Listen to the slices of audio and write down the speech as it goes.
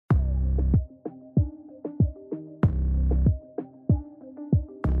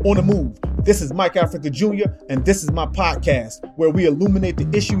On the Move. This is Mike Africa Jr., and this is my podcast where we illuminate the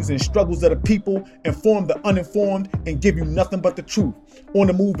issues and struggles of the people, inform the uninformed, and give you nothing but the truth. On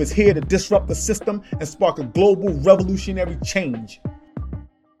the Move is here to disrupt the system and spark a global revolutionary change.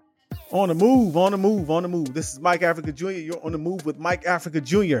 On the move, on the move, on the move. This is Mike Africa Jr. You're on the move with Mike Africa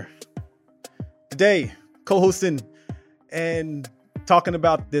Jr. Today, co-hosting and talking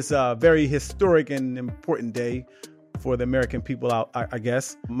about this very historic and important day for the American people out, I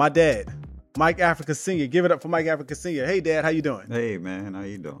guess. My dad, Mike Africa Sr. Give it up for Mike Africa Sr. Hey, Dad, how you doing? Hey, man, how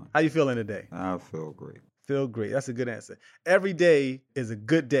you doing? How you feeling today? I feel great. Feel great. That's a good answer. Every day is a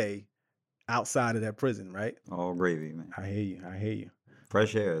good day outside of that prison, right? All gravy, man. I hear you. I hear you.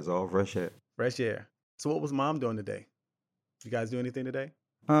 Fresh air. It's all fresh air. Fresh air. So what was Mom doing today? You guys do anything today?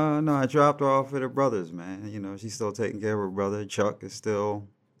 No, I dropped her off with her brothers, man. You know, she's still taking care of her brother. Chuck is still,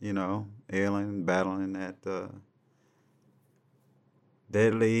 ailing, battling that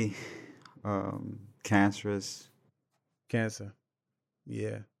deadly, cancerous Cancer.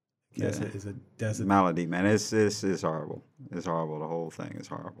 Yeah. Cancer is a malady, man. It's horrible. It's horrible. The whole thing is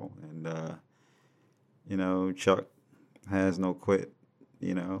horrible. And Chuck has no quit.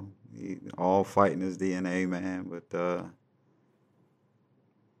 He all fighting his DNA, man. But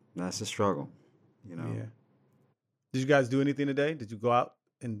that's a struggle. Yeah. Did you guys do anything today? Did you go out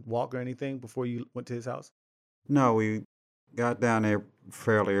and walk or anything before you went to his house? No, we got down there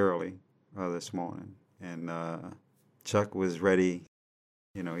fairly early this morning, and Chuck was ready.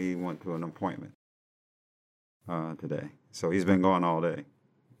 He went to an appointment today, so he's been gone all day.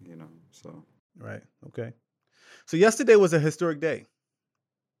 So right, okay. So yesterday was a historic day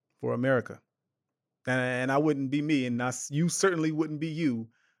for America, and I wouldn't be me, and you certainly wouldn't be you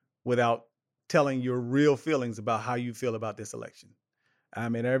without telling your real feelings about how you feel about this election. I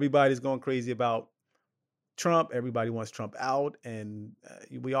mean, everybody's going crazy about Trump. Everybody wants Trump out, and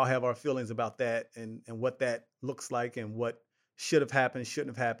we all have our feelings about that and what that looks like and what should have happened,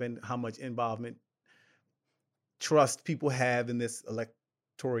 shouldn't have happened, how much involvement, trust people have in this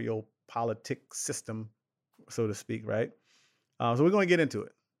electoral politic system, so to speak, right? So we're going to get into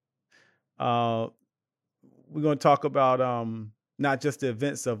it. We're going to talk about not just the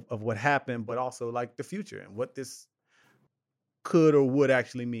events of what happened, but also like the future and what this could or would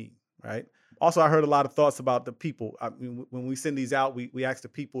actually mean, right? Also, I heard a lot of thoughts about the people. I mean, when we send these out, we ask the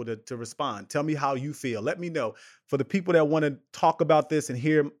people to respond. Tell me how you feel. Let me know. For the people that want to talk about this and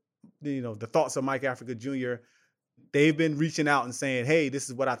hear, the thoughts of Mike Africa Jr., they've been reaching out and saying, hey, this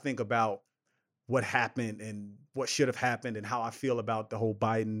is what I think about what happened and what should have happened and how I feel about the whole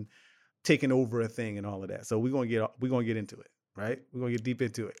Biden taking over a thing and all of that. So we're gonna get into it, right? We're gonna get deep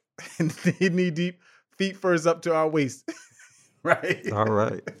into it. Knee deep, feet first up to our waist. Right? All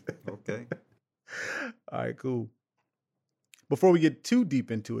right. Okay. All right, cool. Before we get too deep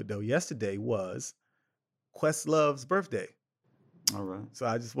into it though, yesterday was Questlove's birthday. All right. So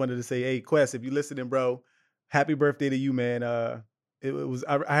I just wanted to say, hey, Quest, if you're listening, bro, happy birthday to you, man. I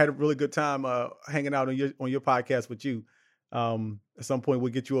had a really good time hanging out on your podcast with you. At some point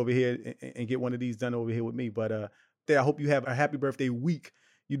we'll get you over here and get one of these done over here with me. But I hope you have a happy birthday week.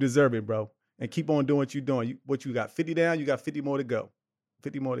 You deserve it, bro. And keep on doing what you're doing. What you got? 50 down, you got 50 more to go.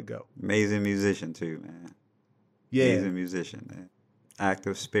 50 more to go. Amazing musician too, man. Yeah. Amazing musician, man.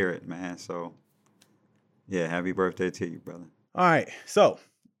 Active spirit, man. So yeah, happy birthday to you, brother. All right. So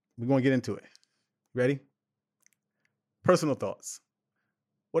we're gonna get into it. Ready? Personal thoughts.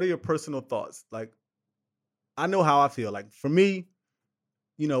 What are your personal thoughts? Like, I know how I feel. Like for me,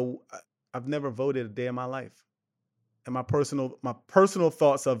 I've never voted a day in my life. And my personal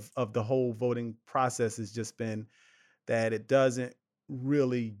thoughts of the whole voting process has just been that it doesn't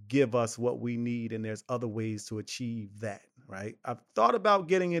really give us what we need, and there's other ways to achieve that, right? I've thought about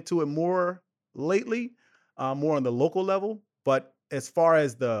getting into it more lately, more on the local level, but as far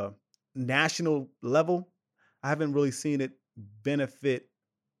as the national level, I haven't really seen it benefit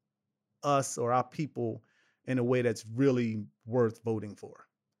us or our people in a way that's really worth voting for.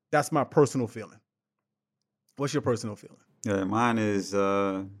 That's my personal feeling. What's your personal feeling? Yeah, mine is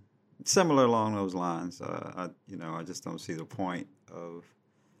similar along those lines. I just don't see the point of,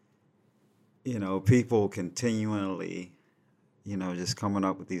 people continually, just coming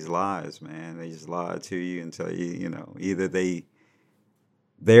up with these lies, man. They just lie to you and tell you, either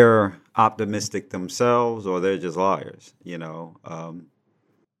they're optimistic themselves or they're just liars,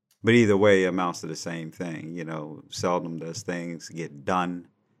 But either way, it amounts to the same thing. Seldom does things get done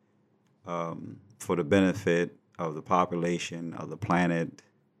for the benefit of the population, of the planet,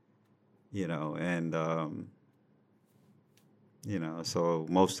 and so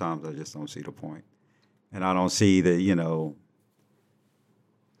most times I just don't see the point. And I don't see the,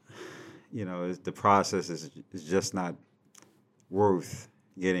 the process is just not worth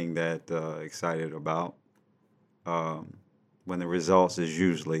getting that excited about when the results is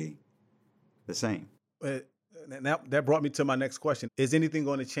usually the same. And that brought me to my next question. Is anything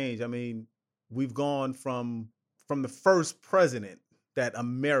going to change? I mean, we've gone from the first president that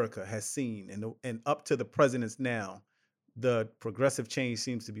America has seen and up to the presidents now, the progressive change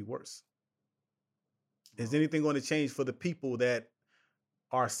seems to be worse. Is anything going to change for the people that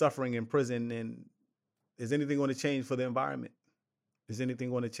are suffering in prison? And is anything going to change for the environment? Is anything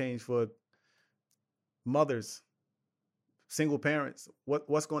going to change for mothers, single parents?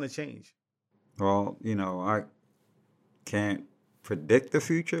 What's going to change? Well, I can't predict the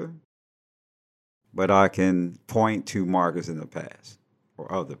future, but I can point to markers in the past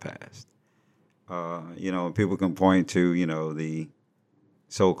or of the past. People can point to, the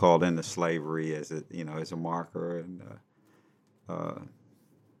so-called end of slavery as a marker, and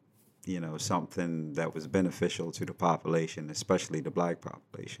something that was beneficial to the population, especially the black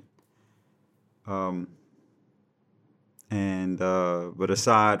population. But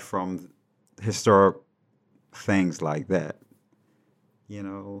aside from historic things like that,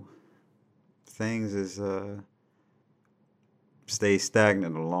 things is stay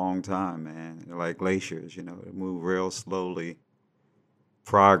stagnant a long time, man. They're like glaciers, they move real slowly.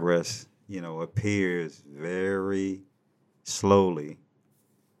 Progress, appears very slowly,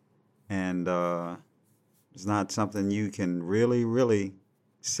 and it's not something you can really, really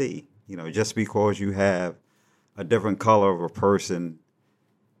see. Just because you have a different color of a person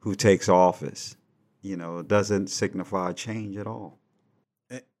who takes office, doesn't signify change at all.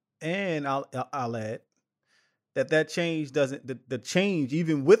 And I'll add that change doesn't, the change,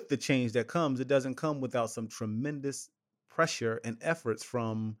 even with the change that comes, it doesn't come without some tremendous pressure and efforts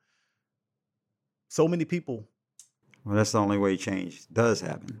from so many people. Well, that's the only way change does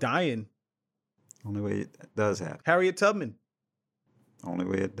happen. Dying. Only way it does happen. Harriet Tubman. Only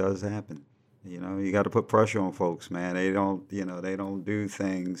way it does happen. You got to put pressure on folks, man. They don't do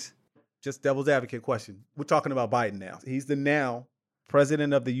things. Just devil's advocate question. We're talking about Biden now. He's the now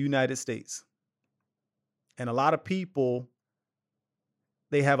president of the United States. And a lot of people,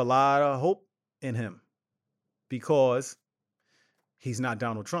 they have a lot of hope in him because he's not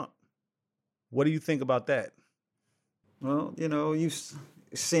Donald Trump. What do you think about that? Well, you've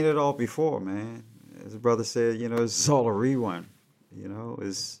seen it all before, man. As the brother said, it's all a rerun.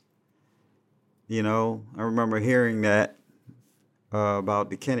 I remember hearing that about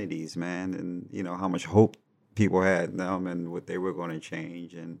the Kennedys, man, and how much hope people had in them and what they were going to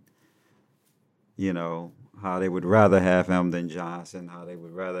change, and how they would rather have him than Johnson, how they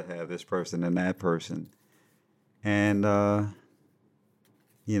would rather have this person than that person, and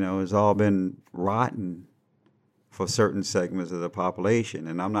it's all been rotten for certain segments of the population,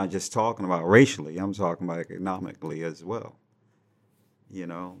 and I'm not just talking about racially; I'm talking about economically as well.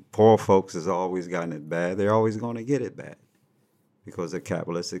 Poor folks has always gotten it bad. They're always going to get it bad because a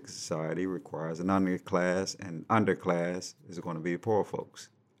capitalistic society requires an underclass, and underclass is going to be poor folks.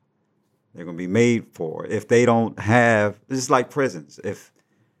 They're going to be made poor. If they don't have, this is like prisons.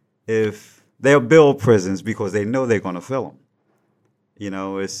 If they'll build prisons because they know they're going to fill them.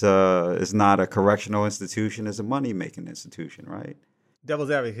 It's not a correctional institution. It's a money-making institution, right?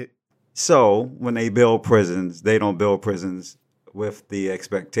 Devil's advocate. So when they build prisons, they don't build prisons with the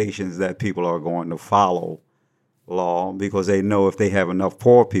expectations that people are going to follow law, because they know if they have enough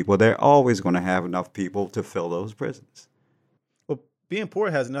poor people, they're always going to have enough people to fill those prisons. Well, being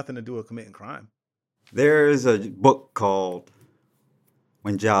poor has nothing to do with committing crime. There is a book called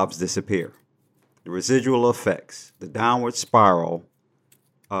When Jobs Disappear: The Residual Effects, the downward spiral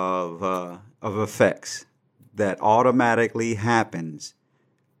of effects that automatically happens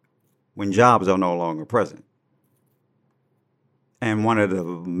when jobs are no longer present. And one of the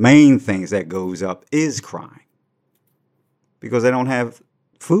main things that goes up is crime, because they don't have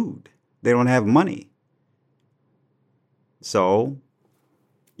food. They don't have money. So,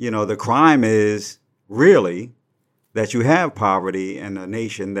 the crime is really that you have poverty in a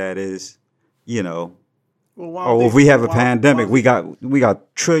nation that is, if we have a pandemic, we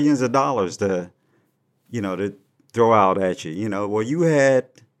got trillions of dollars to throw out at you. Well, you had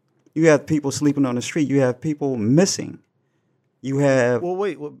people sleeping on the street. You have people missing. You have...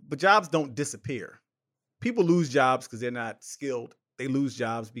 but jobs don't disappear. People lose jobs because they're not skilled. They lose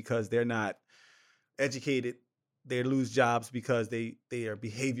jobs because they're not educated. They lose jobs because their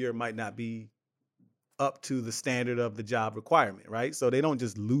behavior might not be up to the standard of the job requirement, right? So they don't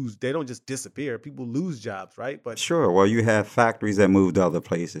just lose. They don't just disappear. People lose jobs, right? But sure. Well, you have factories that move to other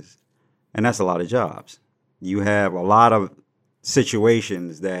places, and that's a lot of jobs. You have a lot of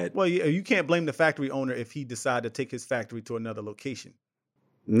situations that Well, you can't blame the factory owner if he decided to take his factory to another location.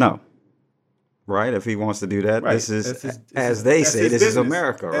 no, right? If he wants to do that, Right. this is, That's his- as they that's say, his this is business.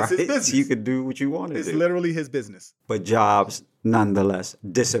 America, That's his right? So business. you could do what you want to It's do. literally his business. But jobs nonetheless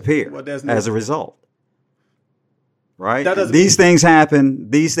disappear Well, there's no- as a result. Right? That doesn't These things happen.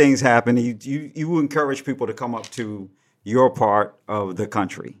 These things happen. You encourage people to come up to your part of the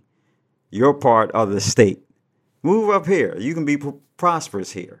country, your part of the state. Move up here. You can be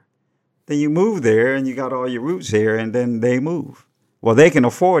prosperous here. Then you move there and you got all your roots here, and then they move. Well, they can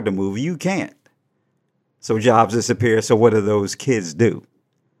afford to move. You can't. So jobs disappear. So what do those kids do?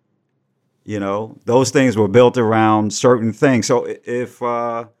 You know, those things were built around certain things. So if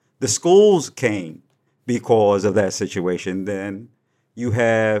the schools came because of that situation, then you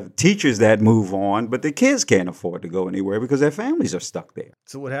have teachers that move on, but the kids can't afford to go anywhere because their families are stuck there.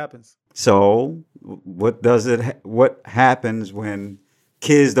 So what happens? So what happens when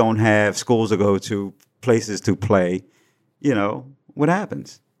kids don't have schools to go to, places to play? You know, what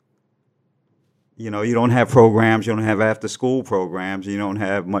happens? You know, you don't have programs, you don't have after school programs, you don't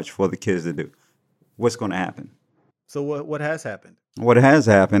have much for the kids to do. What's going to happen? So what has happened? What has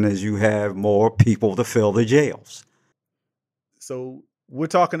happened is you have more people to fill the jails. So we're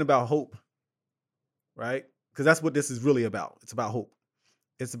talking about hope, right? Because that's what this is really about. It's about hope.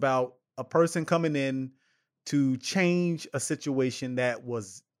 It's about a person coming in to change a situation that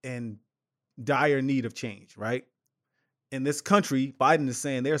was in dire need of change, right? In this country, Biden is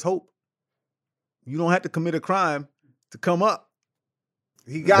saying there's hope. You don't have to commit a crime to come up.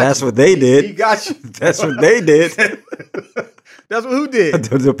 He got That's you. what they did. He got you. That's what they did. That's what who did?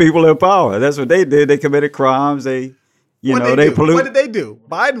 The people in power. That's what they did. They committed crimes. They do? pollute. What did they do?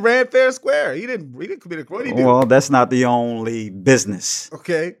 Biden ran fair and square. He didn't commit a crime. What did he do? Well, that's not the only business.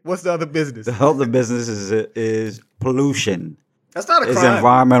 Okay. What's the other business? The other business is pollution. That's not a It's crime.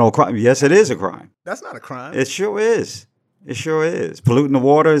 environmental crime. Yes, it is a crime. That's not a crime. It sure is. It sure is. Polluting the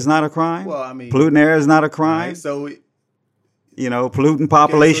water is not a crime. Well, I mean, polluting the air is not a crime. right, so You know, polluting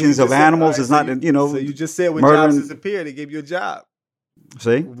populations so you of just said- animals all is right, not, you know, So you just said when murdering- jobs disappeared, they gave you a job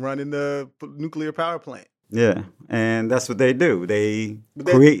see? running the nuclear power plant. Yeah. And that's what they do. They But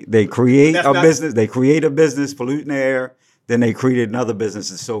that- create that's a not- business. They create a business polluting the air. Then they create another business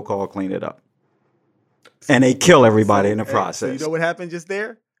to so-called clean it up. And they kill everybody in the So process. you know what happened just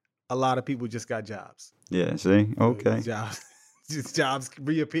there? A lot of people just got jobs. Yeah, see? Okay. Jobs, just jobs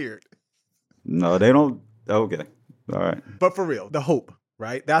reappeared. No, they don't. Okay. All right. But for real, the hope,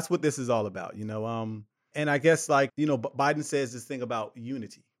 right? That's what this is all about, you know. And I guess Biden says this thing about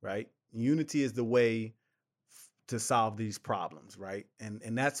unity, right? Unity is the way to solve these problems, right?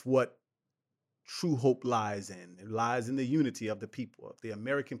 And that's what true hope lies in. It lies in the unity of the people, of the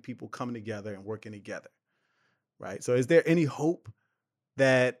American people coming together and working together, right? So is there any hope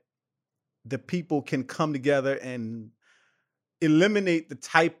that the people can come together and eliminate the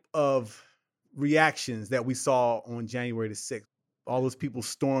type of reactions that we saw on January the 6th? All those people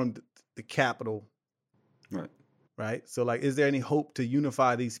stormed the Capitol. Right. Right. So is there any hope to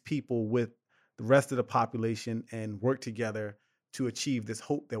unify these people with the rest of the population and work together to achieve this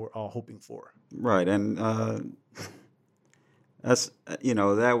hope that we're all hoping for? Right. And that's,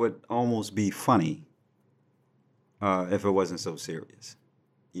 that would almost be funny if it wasn't so serious,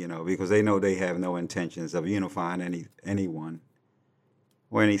 because they know they have no intentions of unifying anyone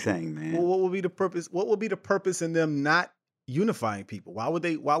or anything, man. Well, what would be the purpose? What would be the purpose in them not unifying people? Why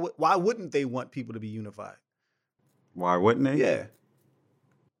wouldn't they want people to be unified? Why wouldn't they? Yeah.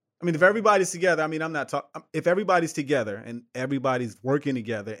 I mean, if everybody's together, if everybody's together and everybody's working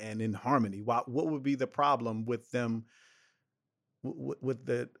together and in harmony, what would be the problem with them, with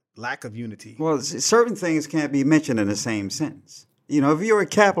the lack of unity? Well, certain things can't be mentioned in the same sentence. If you're a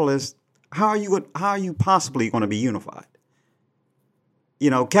capitalist, how are you possibly going to be unified?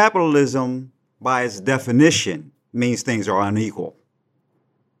 Capitalism, by its definition, means things are unequal.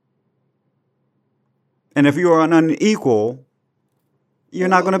 And if you are unequal, you're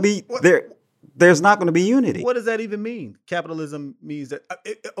not going to be there. There's not going to be unity. What does that even mean? Capitalism means that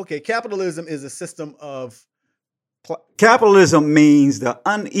capitalism is a system of. Capitalism means the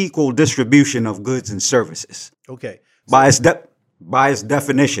unequal distribution of goods and services. Okay. By its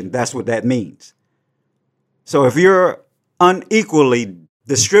definition, that's what that means. So if you're unequally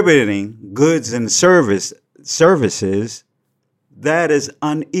distributing goods and services, that is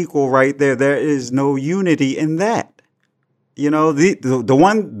unequal right there. There is no unity in that. The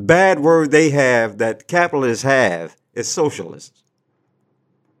one bad word they have that capitalists have is socialism.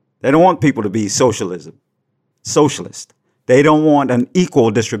 They don't want people to be socialist. They don't want an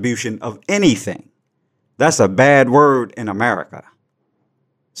equal distribution of anything. That's a bad word in America.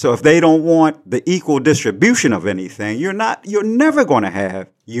 So if they don't want the equal distribution of anything, you're never going to have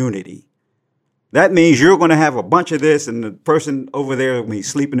unity. That means you're going to have a bunch of this and the person over there will be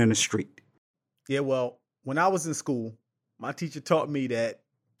sleeping in the street. Yeah, well, when I was in school, my teacher taught me that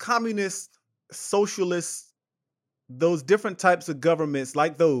communist, socialist, those different types of governments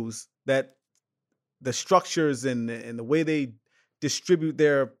like those, that the structures and the way they distribute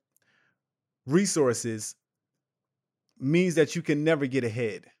their resources means that you can never get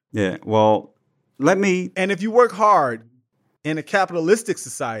ahead. Yeah, well, And if you work hard in a capitalistic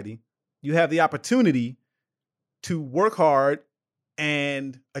society, you have the opportunity to work hard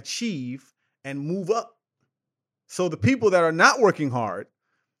and achieve and move up. So the people that are not working hard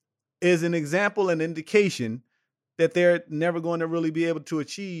is an example and indication that they're never going to really be able to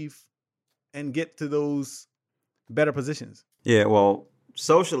achieve and get to those better positions. Yeah, well,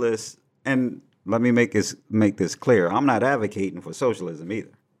 socialists, and let me make this clear. I'm not advocating for socialism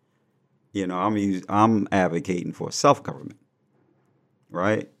either. You know, I'm advocating for self-government,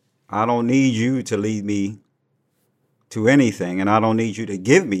 right? I don't need you to lead me to anything, and I don't need you to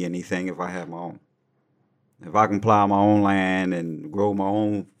give me anything if I have my own. If I can plow my own land and grow my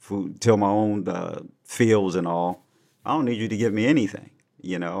own food, till my own fields and all, I don't need you to give me anything.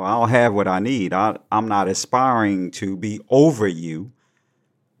 You know, I'll have what I need. I'm not aspiring to be over you.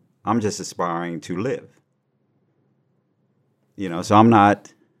 I'm just aspiring to live. You know, so I'm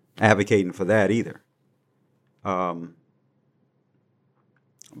not advocating for that either.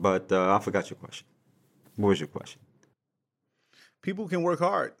 But I forgot your question. What was your question? People can work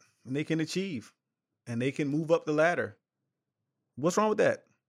hard and they can achieve and they can move up the ladder. What's wrong with that?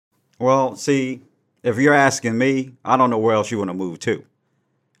 Well, see, if you're asking me, I don't know where else you want to move to.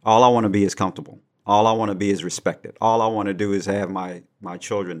 All I want to be is comfortable. All I want to be is respected. All I want to do is have my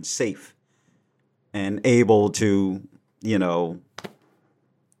children safe and able to, you know,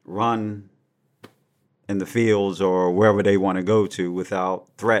 run in the fields or wherever they want to go to without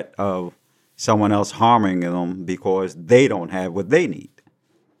threat of someone else harming them because they don't have what they need.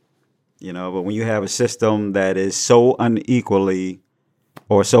 You know, but when you have a system that is so unequally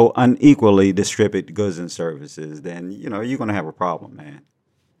distribute goods and services, then, you know, you're going to have a problem, man.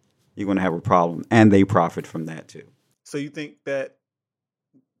 You're going to have a problem, and they profit from that too. So you think that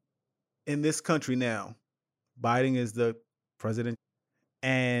in this country now, Biden is the president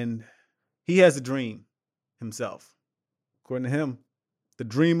and he has a dream himself. According to him, the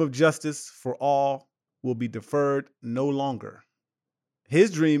dream of justice for all will be deferred no longer. His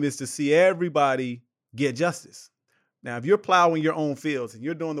dream is to see everybody get justice. Now, if you're plowing your own fields and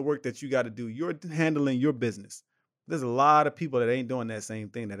you're doing the work that you got to do, you're handling your business. There's a lot of people that ain't doing that same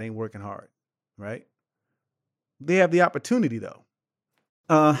thing, that ain't working hard, right? They have the opportunity, though.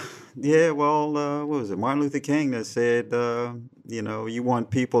 Yeah, well, what was it? Martin Luther King that said, you know, you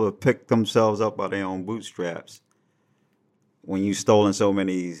want people to pick themselves up by their own bootstraps when you've stolen so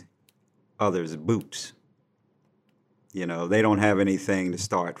many others' boots. You know, they don't have anything to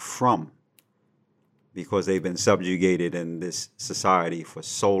start from because they've been subjugated in this society for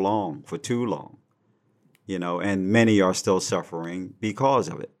so long, for too long. You know, and many are still suffering because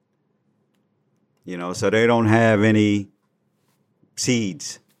of it. You know, so they don't have any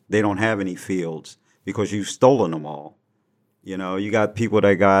seeds. They don't have any fields because you've stolen them all. You know, you got people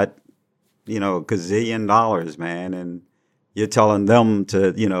that got, you know, gazillion dollars, man, and you're telling them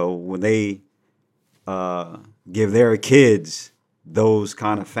to, you know, when they give their kids those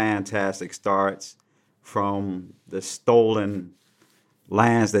kind of fantastic starts from the stolen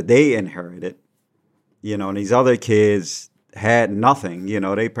lands that they inherited, you know, and these other kids had nothing, you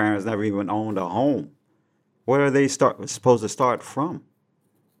know, their parents never even owned a home. Where are they supposed to start from?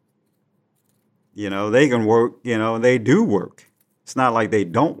 You know, they can work, you know, they do work. It's not like they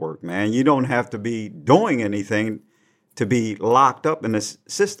don't work, man. You don't have to be doing anything to be locked up in this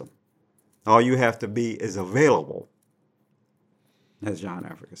system. All you have to be is available, as John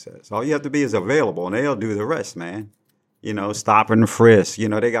Africa says. All you have to be is available, and they'll do the rest, man. You know, stop and frisk. You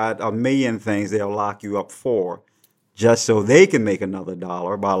know, they got a million things they'll lock you up for just so they can make another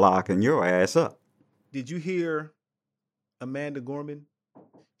dollar by locking your ass up. Did you hear Amanda Gorman?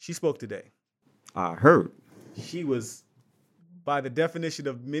 She spoke today. I heard. She was, by the definition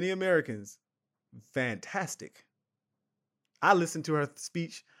of many Americans, fantastic. I listened to her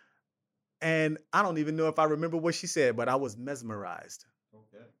speech, and I don't even know if I remember what she said, but I was mesmerized.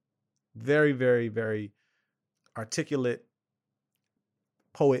 Okay. Very, very, very articulate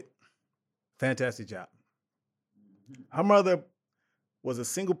poet. Fantastic job. Her mother was a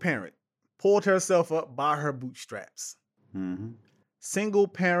single parent, pulled herself up by her bootstraps. Mm-hmm. Single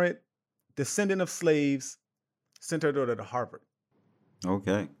parent, descendant of slaves, sent her daughter to Harvard.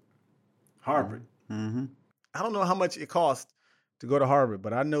 Okay. Harvard. Mm-hmm. I don't know how much it costs to go to Harvard,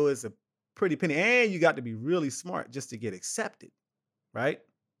 but I know it's a pretty penny. And you got to be really smart just to get accepted, right?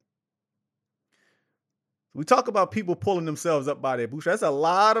 We talk about people pulling themselves up by their bootstraps. That's a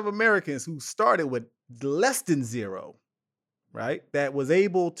lot of Americans who started with less than zero, right? That was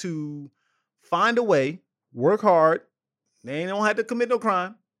able to find a way, work hard. They don't have to commit no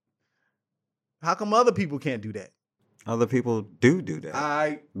crime. How come other people can't do that? Other people do that.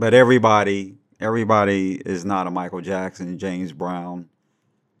 I But everybody is not a Michael Jackson, James Brown,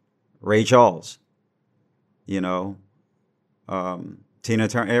 Ray Charles. You know, Tina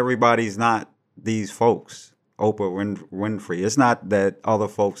Turner. Everybody's not these folks. Oprah Winfrey. It's not that other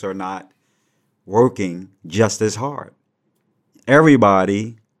folks are not working just as hard.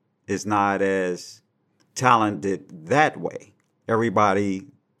 Everybody is not as talented that way. Everybody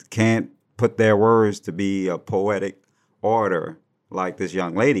can't put their words to be a poetic orator like this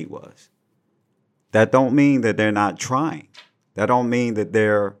young lady was. That don't mean that they're not trying. That don't mean that they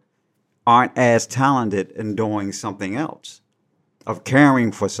aren't as talented in doing something else, of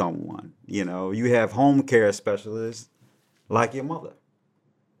caring for someone. You know, you have home care specialists like your mother,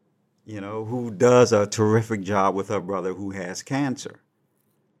 you know, who does a terrific job with her brother who has cancer.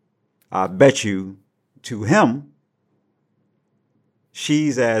 I bet you to him,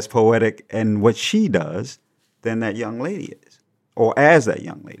 she's as poetic in what she does than that young lady is, or as that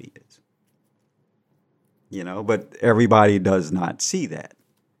young lady is. You know, but everybody does not see that.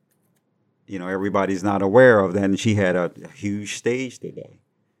 You know, everybody's not aware of that. And she had a huge stage today.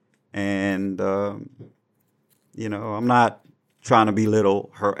 And, you know, I'm not trying to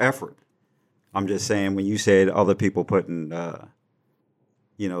belittle her effort. I'm just saying when you said other people putting,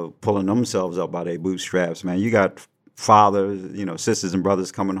 you know, pulling themselves up by their bootstraps, man, you got fathers, you know, sisters and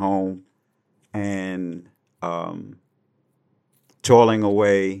brothers coming home and toiling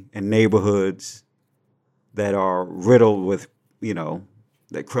away in neighborhoods that are riddled with, you know,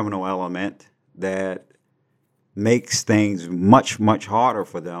 the criminal element that makes things much, much harder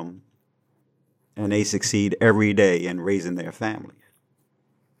for them. And they succeed every day in raising their family.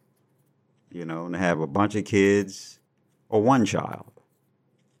 You know, and they have a bunch of kids or one child,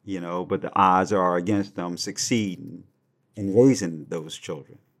 you know, but the odds are against them succeeding in raising those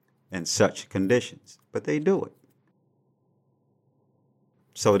children in such conditions. But they do it.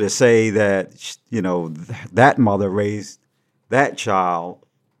 So to say that, you know, that mother raised that child,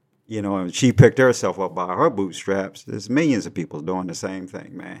 you know, and she picked herself up by her bootstraps, there's millions of people doing the same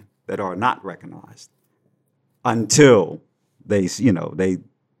thing, man, that are not recognized until they, you know,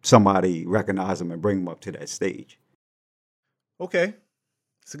 somebody recognize them and bring them up to that stage. Okay,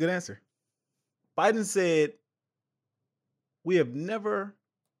 it's a good answer. Biden said, we have never,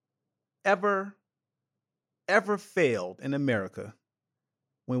 ever, ever failed in America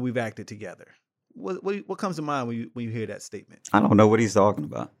when we've acted together. What comes to mind when you hear that statement? I don't know what he's talking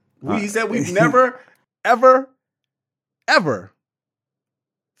about. He said we've never, ever, ever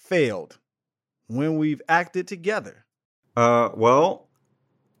failed when we've acted together. Well,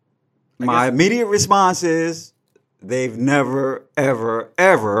 my immediate response is they've never, ever,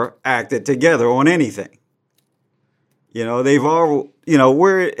 ever acted together on anything. You know, they've all, you know,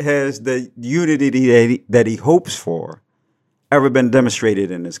 where has the unity that he hopes for ever been demonstrated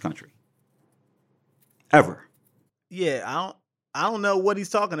in this country? Ever. Yeah, I don't know what he's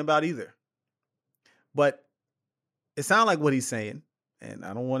talking about either. But it sounds like what he's saying, and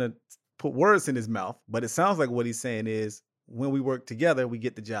I don't want to put words in his mouth, but it sounds like what he's saying is when we work together, we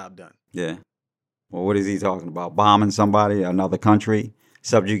get the job done. Yeah. Well, what is he talking about? Bombing somebody, another country,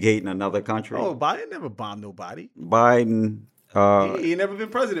 subjugating another country? Oh, Biden never bombed nobody. Biden. He never been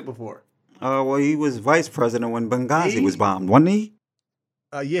president before. Well, he was vice president when Benghazi was bombed, wasn't he?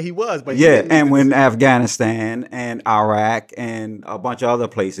 Yeah, he was. But and when Afghanistan and Iraq and a bunch of other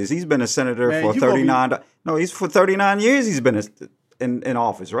places, he's been a senator for 39. No, he's for 39 years. He's been in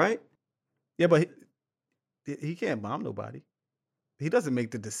office, right? Yeah, but he can't bomb nobody. He doesn't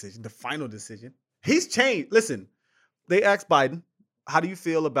make the decision, the final decision. He's changed. Listen, they asked Biden, "How do you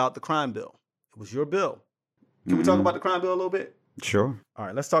feel about the crime bill?" It was your bill. Can we talk about the crime bill a little bit? Sure. All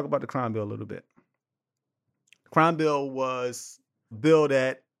right, let's talk about the crime bill a little bit. The crime bill was a bill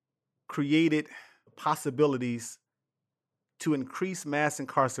that created possibilities to increase mass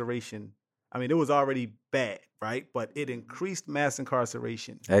incarceration. I mean, it was already bad, right? But it increased mass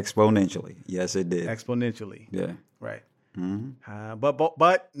incarceration. Exponentially. Yes, it did. Exponentially. Yeah. Right. Mm-hmm.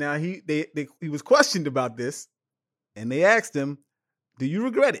 But now he was questioned about this, and they asked him, "Do you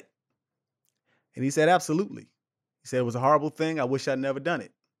regret it?" And he said, "Absolutely." He said it was a horrible thing. I wish I'd never done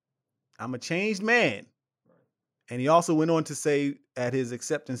it. I'm a changed man. And he also went on to say at his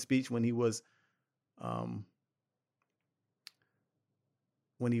acceptance speech when he was,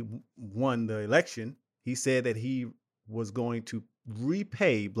 when he won the election, he said that he was going to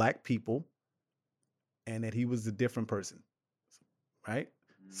repay black people and that he was a different person, right?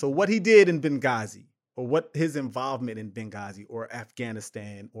 So what he did in Benghazi, or what his involvement in Benghazi or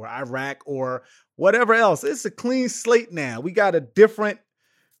Afghanistan or Iraq or whatever else, it's a clean slate now. We got a different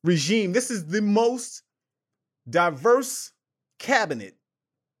regime. This is the most diverse cabinet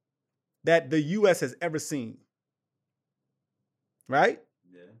that the U.S. has ever seen, right?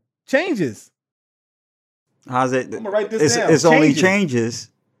 Yeah. Changes. How's it? I'm gonna write this down. It's only changes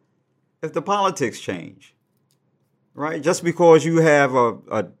if the politics change, right? Just because you have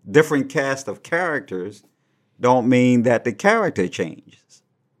a different cast of characters, don't mean that the character changes.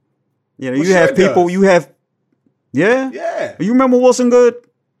 You know, Well, you have sure it people. does. You have, yeah. Yeah, You remember Wilson Good?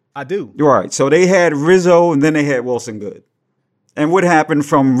 I do. Right. So they had Rizzo, and then they had Wilson Good. And what happened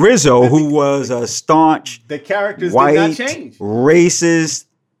from Rizzo, who was a staunch The characters white, did not change. racist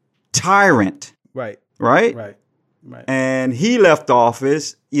tyrant, Right, right? right, right. And he left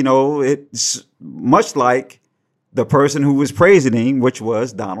office, you know, it's much like the person who was praising him, which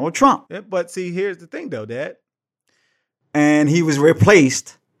was Donald Trump. Yeah, but see, here's the thing, though, Dad. And he was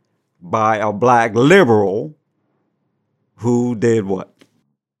replaced by a black liberal who did what?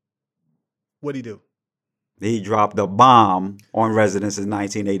 What'd he do? He dropped a bomb on residents in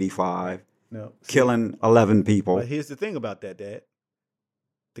 1985, No, see, killing 11 people. But here's the thing about that, Dad.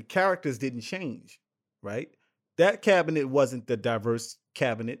 The characters didn't change, right? That cabinet wasn't the diverse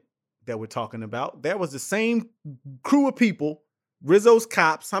cabinet that we're talking about. That was the same crew of people, Rizzo's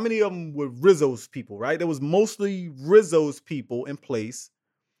cops. How many of them were Rizzo's people, right? There was mostly Rizzo's people in place.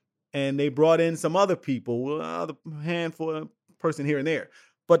 And they brought in some other people, a handful of person here and there.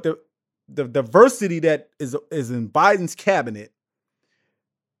 But the diversity that is in Biden's cabinet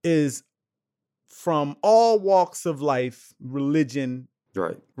is from all walks of life, religion,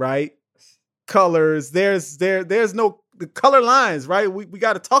 Right. right? Colors. There's no the color lines, right? We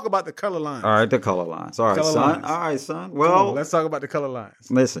got to talk about the color lines. All right, the color lines. All right, Color son. lines. All right, son. Come Well, on, let's talk about the color lines.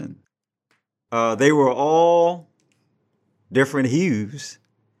 listen. They were all different hues,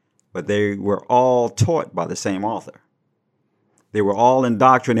 but they were all taught by the same author. They were all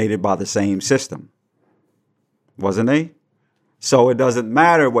indoctrinated by the same system, wasn't they? So it doesn't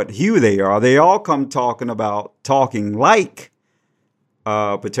matter what hue they are. They all come talking like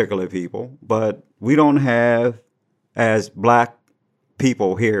particular people, but we don't have, as black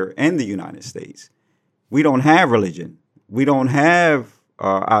people here in the United States, we don't have religion. We don't have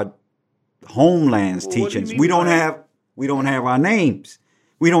our homeland's Well, what do you teachings. mean We don't by- have our names.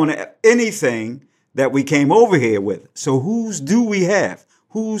 We don't have anything that we came over here with. So whose do we have?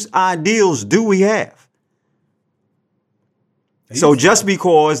 Whose ideals do we have? So just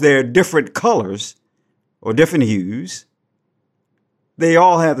because they're different colors or different hues, they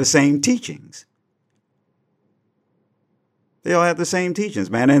all have the same teachings. They all have the same teachings,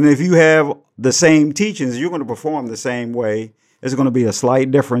 man. And if you have the same teachings, you're going to perform the same way. There's going to be a slight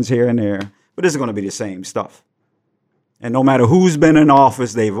difference here and there, but it's going to be the same stuff. And no matter who's been in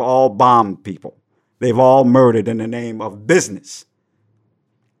office, they've all bombed people. They've all murdered in the name of business.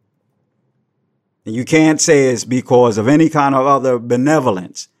 And you can't say it's because of any kind of other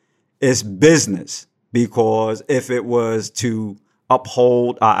benevolence. It's business. Because if it was to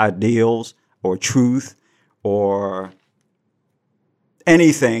uphold our ideals or truth or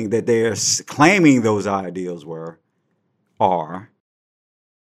anything that they're claiming those ideals are,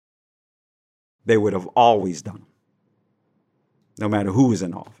 they would have always done them, no matter who was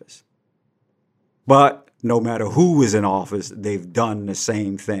in office. But no matter who is in office, they've done the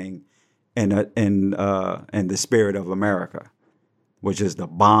same thing in the spirit of America, which is to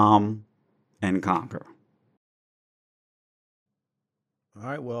bomb and conquer. All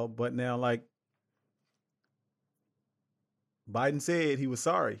right, well, but now, like, Biden said he was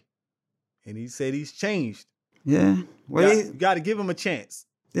sorry, and he said he's changed. Yeah. Well, You got to give him a chance.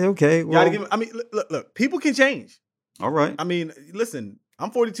 yeah, okay. You got Well, to give him. I mean, look, people can change. all right. I mean, listen,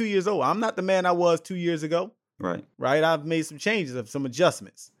 I'm 42 years old. I'm not the man I was 2 years ago, Right. right? I've made some changes, some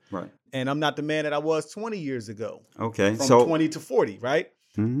adjustments, Right. and I'm not the man that I was 20 years ago. Okay. From So, 20 to 40, right?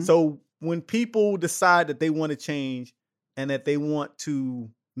 mhm. So when people decide that they want to change and that they want to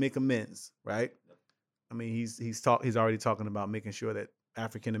make amends, right? I mean, he's already talking about making sure that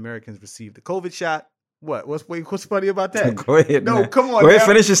African Americans receive the COVID shot. What's funny about that? Go ahead. No, man. come on. Go ahead, now.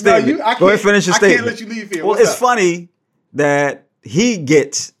 finish your No, statement. I Go ahead, can't- finish your I statement. can't let you leave here. Well, What's it's up? funny that he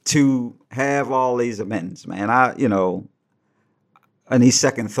gets to have all these amends, man. and these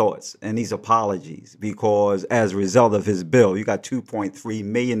second thoughts and these apologies, because as a result of his bill, you got 2.3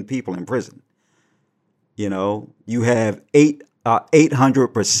 million people in prison. You know, you have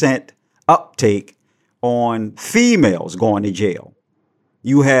 800% uptake on females going to jail.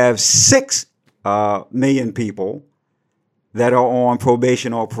 You have 6 million people that are on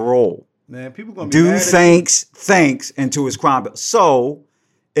probation or parole. Man, people gonna be Do mad thanks into his crime bill. So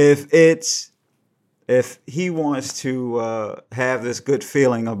if he wants to have this good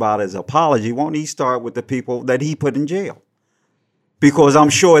feeling about his apology, won't he start with the people that he put in jail? Because I'm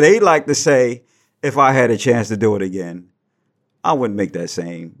sure they'd like to say, if I had a chance to do it again, I wouldn't make that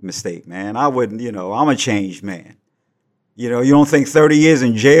same mistake, man. I wouldn't, I'm a changed man. You don't think 30 years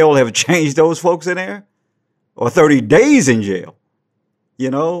in jail have changed those folks in there? Or 30 days in jail,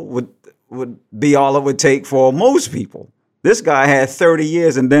 would be all it would take for most people. This guy had 30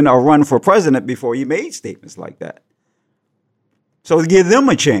 years and then a run for president before he made statements like that. So to give them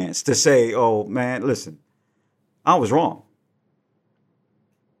a chance to say, oh, man, listen, I was wrong.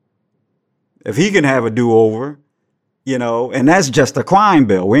 If he can have a do-over, and that's just a crime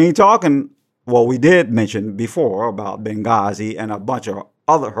bill. We ain't talking, well, we did mention before about Benghazi and a bunch of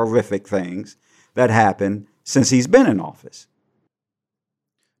other horrific things that happened since he's been in office.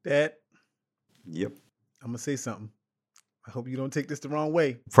 Dad. Yep. I'm going to say something. I hope you don't take this the wrong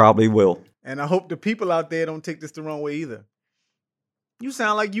way. Probably will. And I hope the people out there don't take this the wrong way either. You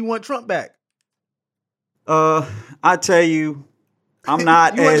sound like you want Trump back. I tell you, I'm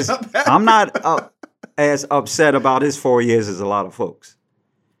not as upset about his 4 years as a lot of folks.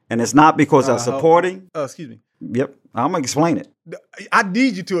 And it's not because I support him. Excuse me. Yep. I'm going to explain it. I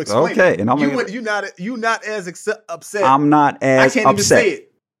need you to explain it. Okay. And you're not as upset. I'm not as upset. I can't even say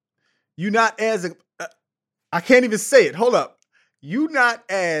it. You're not as... I can't even say it. Hold up. You're not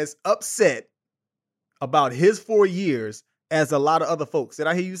as upset about his 4 years as a lot of other folks. Did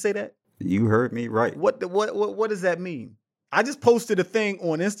I hear you say that? You heard me right. What does that mean? I just posted a thing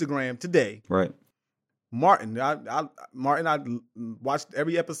on Instagram today. Right. Martin. I watched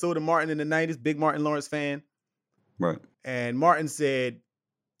every episode of Martin in the 90s. Big Martin Lawrence fan. Right. And Martin said,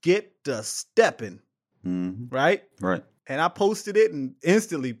 "Get the stepping." Mm-hmm. Right? Right. And I posted it, and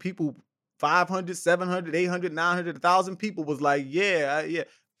instantly people... 500, 700, 800, 900, 1,000 people was like, yeah,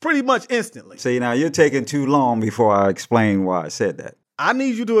 pretty much instantly. See, now you're taking too long before I explain why I said that. I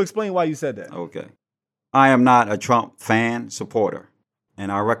need you to explain why you said that. Okay. I am not a Trump fan, supporter,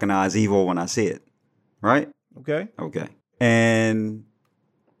 and I recognize evil when I see it, right? Okay. Okay. And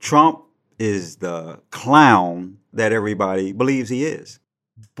Trump is the clown that everybody believes he is.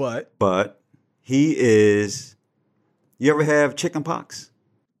 But he is, you ever have chicken pox?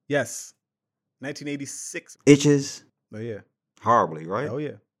 Yes. 1986. Itches. Oh, yeah. Horribly, right? Oh,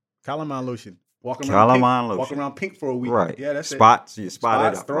 yeah. Calamine lotion. Walk around pink for a week. Right. Yeah, that's Spots, it. You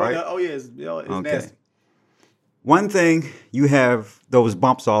spot it up, right? Oh, yeah. It's okay. Nasty. One thing, you have those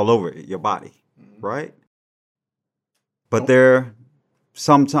bumps all over your body, right? But they're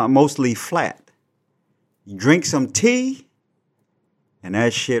sometimes mostly flat. You drink some tea, and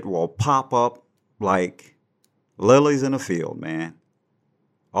that shit will pop up like lilies in a field, man.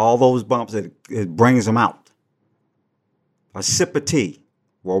 All those bumps, it brings them out. A sip of tea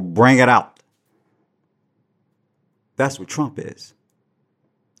will bring it out. That's what Trump is.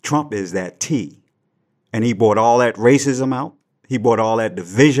 Trump is that tea. And he brought all that racism out. He brought all that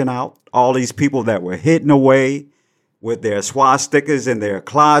division out. All these people that were hidden away with their swastikas in their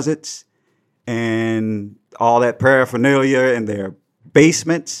closets and all that paraphernalia in their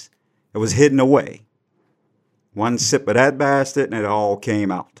basements. It was hidden away. One sip of that bastard and it all came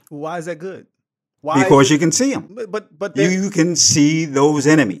out. Why is that good? Because you can see them. But you can see those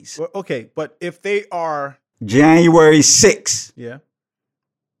enemies. Okay, but if they are... January 6th. Yeah.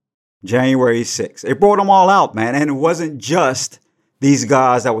 January 6th. It brought them all out, man. And it wasn't just these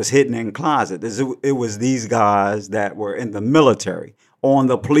guys that was hidden in closets. It was these guys that were in the military, on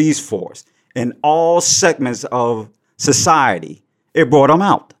the police force, in all segments of society. It brought them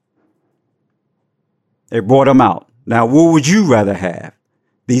out. It brought them out. Now, what would you rather have?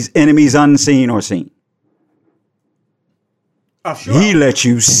 These enemies unseen or seen? Sure. He let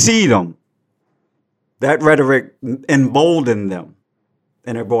you see them. That rhetoric emboldened them,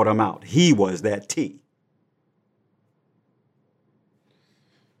 and it brought them out. He was that T.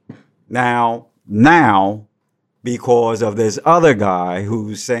 Now, because of this other guy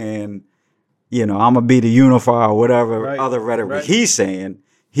who's saying, I'm going to be the unifier or whatever other rhetoric he's saying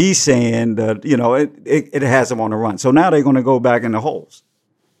that, it has him on the run. So now they're going to go back in the holes.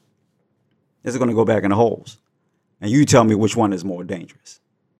 It's going to go back in the holes. And you tell me which one is more dangerous.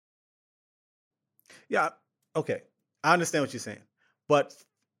 Yeah, okay. I understand what you're saying. But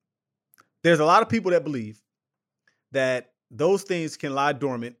there's a lot of people that believe that those things can lie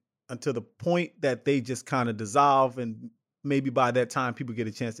dormant until the point that they just kind of dissolve, and maybe by that time people get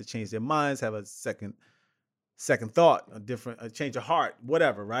a chance to change their minds, have a second thought, a change of heart,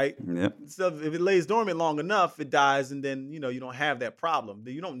 whatever, right? Yep. So if it lays dormant long enough, it dies, and then you don't have that problem.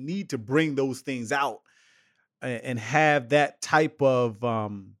 You don't need to bring those things out and have that type of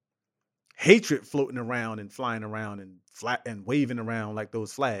hatred floating around and flying around and waving around like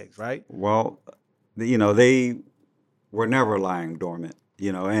those flags, right? Well, they were never lying dormant,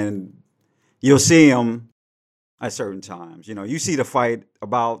 and you'll see them at certain times. You see the fight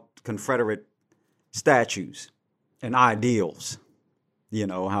about Confederate statues and ideals,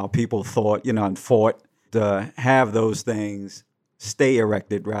 how people thought, and fought to have those things stay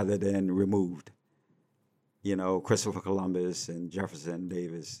erected rather than removed. Christopher Columbus and Jefferson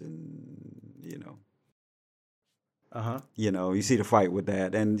Davis and, you see the fight with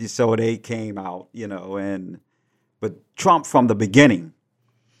that. And so they came out, but Trump from the beginning,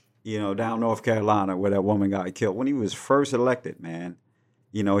 down North Carolina where that woman got killed, when he was first elected, man,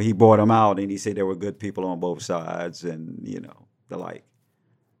 he brought them out and he said there were good people on both sides and, the like.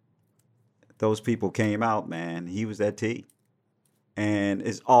 Those people came out, man. He was that T. And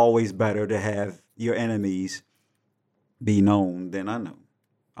it's always better to have your enemies be known than unknown,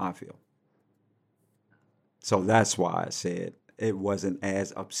 I feel. So that's why I said it wasn't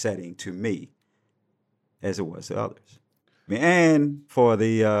as upsetting to me as it was to others. And for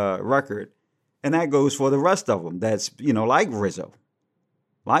the record, and that goes for the rest of them, that's, like Rizzo,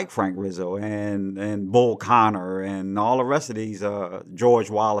 like Frank Rizzo and Bull Connor and all the rest of these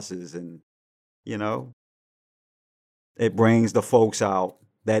George Wallaces and, it brings the folks out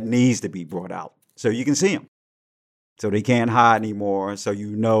that needs to be brought out so you can see them. So they can't hide anymore. So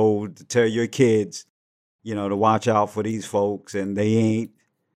to tell your kids, to watch out for these folks, and they ain't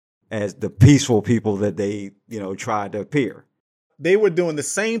as the peaceful people that they, tried to appear. They were doing the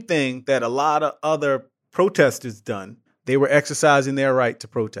same thing that a lot of other protesters done. They were exercising their right to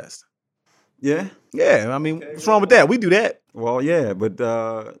protest. Yeah? Yeah, I mean, what's wrong with that? We do that. Well, yeah, but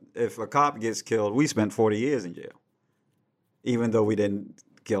if a cop gets killed, we spent 40 years in jail, even though we didn't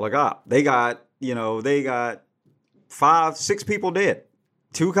kill a cop. They got 5, 6 people dead,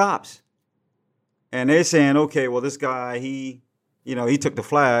 2 cops. And they're saying, okay, well, this guy, he took the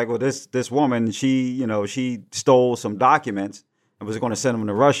flag. Well, this woman, she stole some documents and was going to send them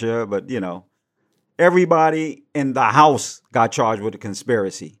to Russia. But, everybody in the house got charged with a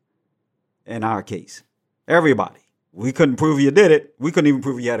conspiracy in our case. Everybody. We couldn't prove you did it. We couldn't even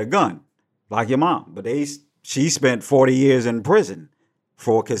prove you had a gun, like your mom. But she spent 40 years in prison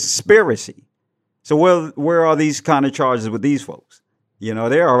for conspiracy. So where are these kind of charges with these folks?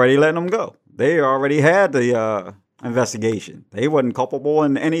 They're already letting them go. They already had the investigation. They wasn't culpable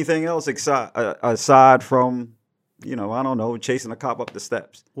in anything else aside from, I don't know, chasing a cop up the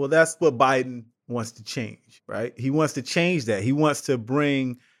steps. Well, that's what Biden wants to change, right? He wants to change that. He wants to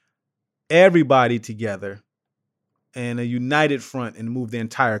bring everybody together in a united front and move the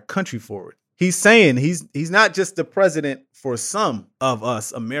entire country forward. He's saying he's not just the president for some of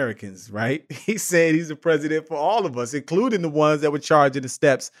us Americans, right? He's saying he's the president for all of us, including the ones that were charging the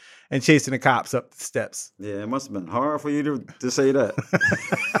steps and chasing the cops up the steps. Yeah, it must have been hard for you to say that.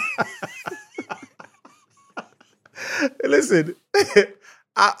 Listen,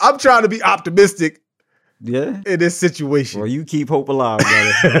 I'm trying to be optimistic. Yeah. In this situation. Well, you keep hope alive,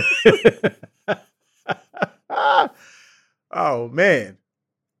 brother. Oh man.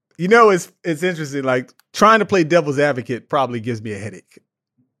 It's interesting. Like trying to play devil's advocate probably gives me a headache.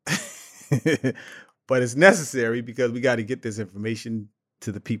 But it's necessary because we got to get this information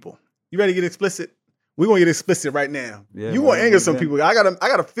to the people. You ready to get explicit? We're gonna get explicit right now. Yeah, you gonna anger some people. I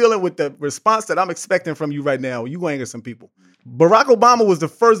got a feeling with the response that I'm expecting from you right now. You gonna anger some people. Barack Obama was the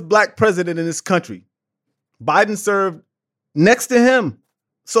first black president in this country. Biden served next to him.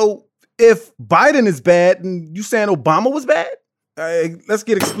 So if Biden is bad and you saying Obama was bad, let's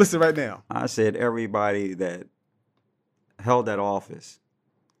get explicit right now. I said everybody that held that office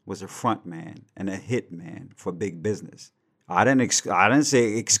was a front man and a hit man for big business. I didn't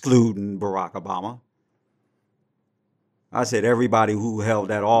say excluding Barack Obama. I said everybody who held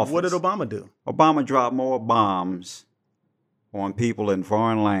that office. What did Obama do? Obama dropped more bombs on people in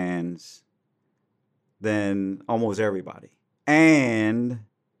foreign lands than almost everybody. And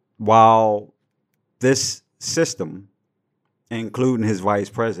while this system, including his vice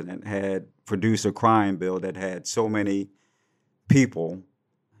president, had produced a crime bill that had so many people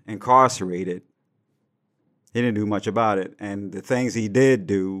incarcerated, he didn't do much about it. And the things he did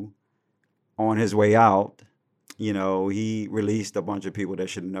do on his way out, he released a bunch of people that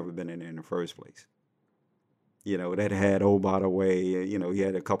should have never been in there in the first place. That had, oh, by the way, he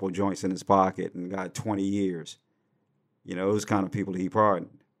had a couple joints in his pocket and got 20 years. Those kind of people he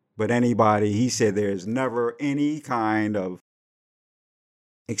pardoned. But anybody, he said there's never any kind of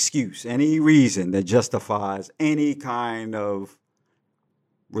excuse, any reason that justifies any kind of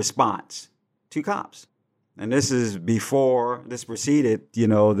response to cops. And this preceded,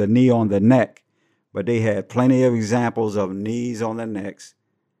 the knee on the neck. But they had plenty of examples of knees on the necks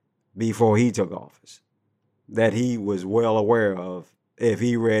before he took office that he was well aware of if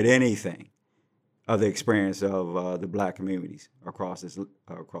he read anything of the experience of the black communities across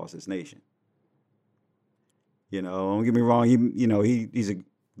this nation. Don't get me wrong. He's a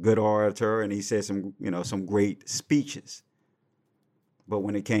good orator and he said some great speeches. But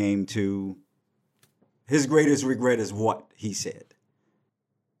when it came to his greatest regret is what he said.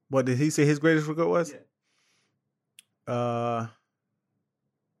 What did he say his greatest regret was? Yeah.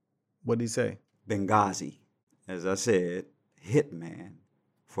 What did he say? Benghazi, as I said, hitman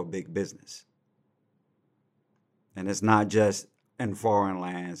for big business. And it's not just in foreign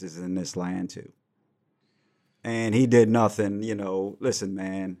lands, it's in this land too. And he did nothing, listen,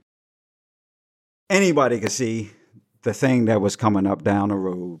 man. Anybody could see the thing that was coming up down the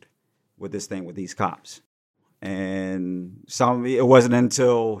road with these cops. And it wasn't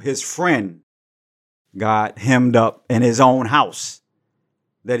until his friend got hemmed up in his own house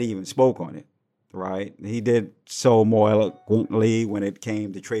that he even spoke on it, right? He did so more eloquently when it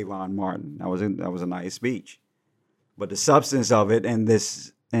came to Trayvon Martin. That was a nice speech. But the substance of it in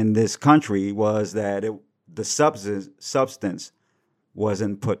this country was that the substance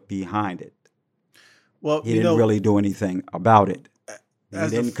wasn't put behind it. Well, he didn't really do anything about it. He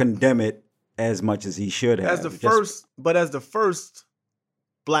didn't condemn it as much as he should have. As the first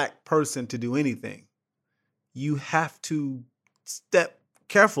black person to do anything, you have to step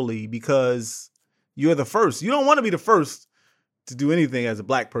carefully because you're the first. You don't want to be the first to do anything as a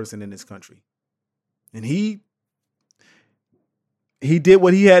black person in this country. And he did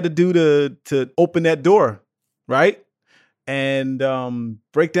what he had to do to open that door, right? And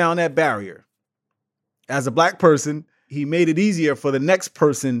break down that barrier. As a black person, he made it easier for the next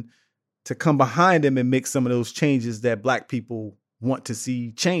person to come behind him and make some of those changes that black people want to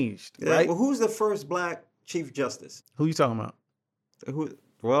see changed, right? Well, who's the first black Chief Justice? Who you talking about?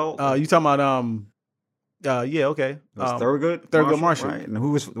 Well, you talking about yeah, okay. Thurgood Marshall. Right? And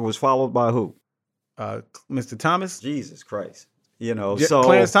who was followed by who? Mr. Thomas. Jesus Christ.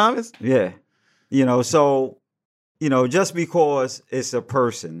 Clarence Thomas? Yeah. Just because it's a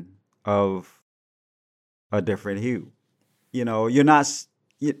person of a different hue, you're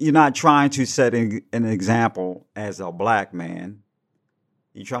not trying to set an example as a black man.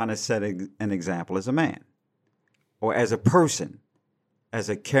 You're trying to set an example as a man or as a person, as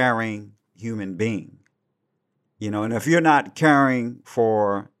a caring human being. And if you're not caring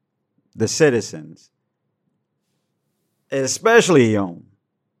for the citizens, especially your own,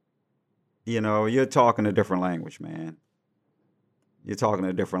 you're talking a different language, man. You're talking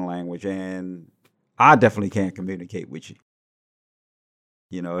a different language, and I definitely can't communicate with you.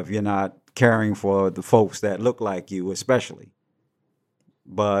 If you're not caring for the folks that look like you, especially,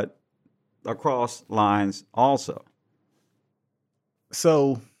 but across lines also.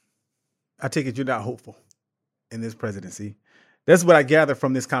 So I take it you're not hopeful in this presidency. That's what I gather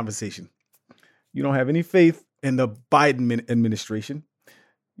from this conversation. You don't have any faith in the Biden administration.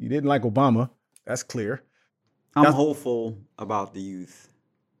 You didn't like Obama. That's clear. I'm hopeful about the youth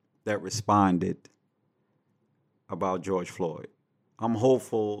that responded about George Floyd. I'm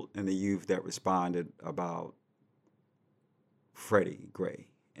hopeful in the youth that responded about Freddie Gray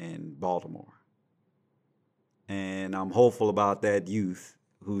in Baltimore. And I'm hopeful about that youth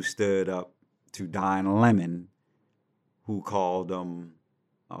who stood up to Don Lemon, who called them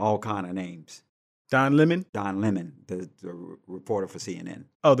all kind of names. Don Lemon? Don Lemon, the reporter for CNN.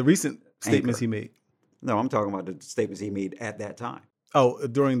 Oh, the recent statements he made. No, I'm talking about the statements he made at that time. Oh,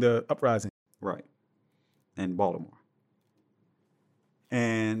 during the uprising. Right. In Baltimore.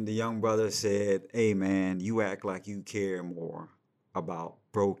 And the young brother said, hey, man, you act like you care more about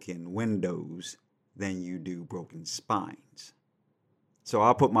broken windows than you do broken spines. So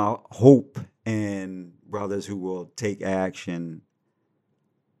I put my hope in brothers who will take action.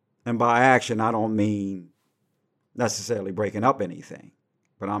 And by action, I don't mean necessarily breaking up anything,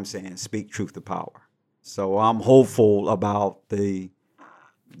 but I'm saying speak truth to power. So I'm hopeful about the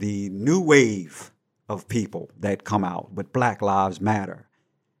new wave of people that come out with Black Lives Matter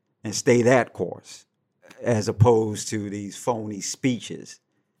and stay that course, as opposed to these phony speeches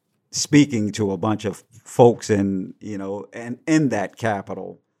speaking to a bunch of folks in that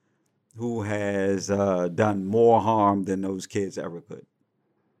capital who has done more harm than those kids ever could.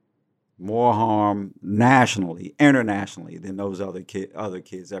 More harm nationally, internationally, than those other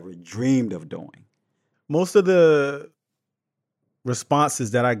kids ever dreamed of doing. Most of the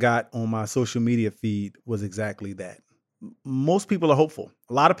responses that I got on my social media feed was exactly that. Most people are hopeful.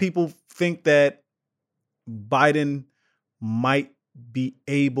 A lot of people think that Biden might be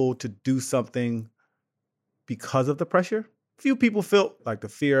able to do something because of the pressure. Few people felt like the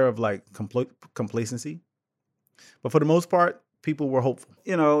fear of like complacency. But for the most part, people were hopeful.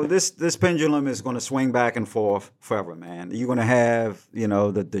 This pendulum is going to swing back and forth forever, man. You're going to have,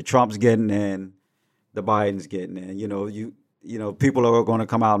 the Trump's getting in, the Biden's getting in. People are going to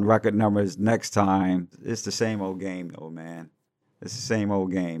come out in record numbers next time. It's the same old game, though, man. It's the same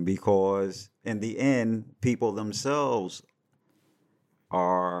old game because in the end, people themselves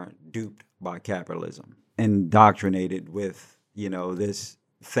are duped by capitalism, indoctrinated with, this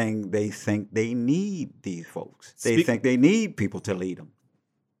thing. They think they need these folks. They think they need people to lead them.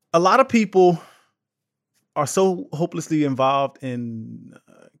 A lot of people are so hopelessly involved in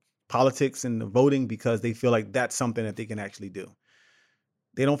politics and voting because they feel like that's something that they can actually do.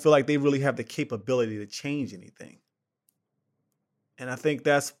 They don't feel like they really have the capability to change anything. And I think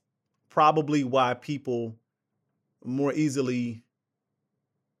that's probably why people more easily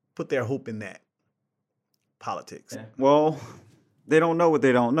put their hope in that politics. Well, they don't know what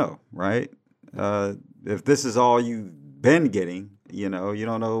they don't know, right? If this is all you've been getting, you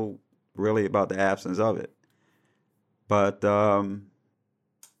don't know really about the absence of it. But where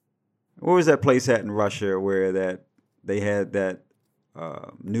was that place at in Russia where they had that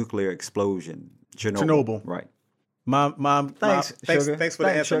nuclear explosion? Chernobyl. Right. Mom, thanks for the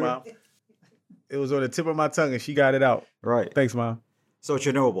answer, sugar. Mom. It was on the tip of my tongue and she got it out. Right. Thanks, Mom. So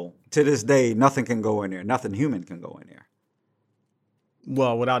Chernobyl, to this day, nothing can go in there. Nothing human can go in there.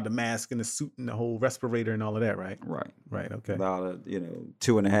 Well, without the mask and the suit and the whole respirator and all of that, right? Right. Right, okay. Without a,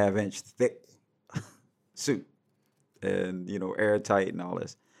 2.5-inch thick suit and, airtight and all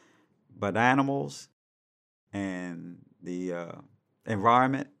this. But animals and the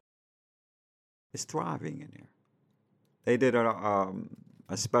environment is thriving in there. They did a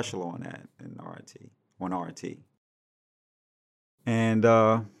special on that on RT. And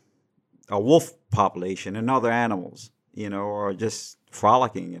a wolf population and other animals, are just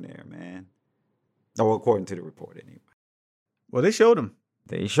frolicking in there, man. Oh, according to the report, anyway. Well, they showed them.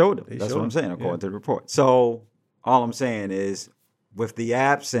 That's what I'm saying, according to the report. So all I'm saying is, with the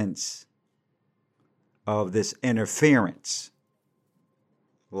absence of this interference,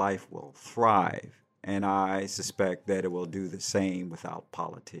 life will thrive. And I suspect that it will do the same without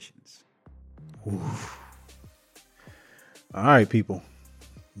politicians. Oof. All right, people.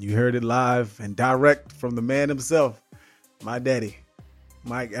 You heard it live and direct from the man himself, my daddy,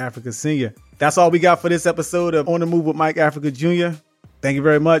 Mike Africa Sr. That's all we got for this episode of On the Move with Mike Africa Jr. Thank you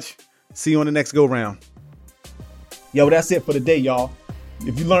very much. See you on the next go-round. Yo, that's it for today, y'all.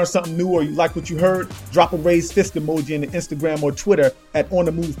 If you learned something new or you like what you heard, drop a raised fist emoji in the Instagram or Twitter at On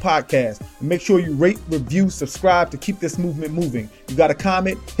The Move Podcast. And make sure you rate, review, subscribe to keep this movement moving. You got a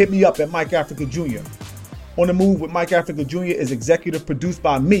comment? Hit me up at Mike Africa Jr. On the Move with Mike Africa Jr. is executive produced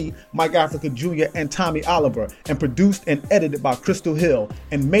by me, Mike Africa Jr. and Tommy Oliver, and produced and edited by Crystal Hill,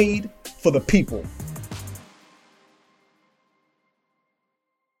 and made for the people.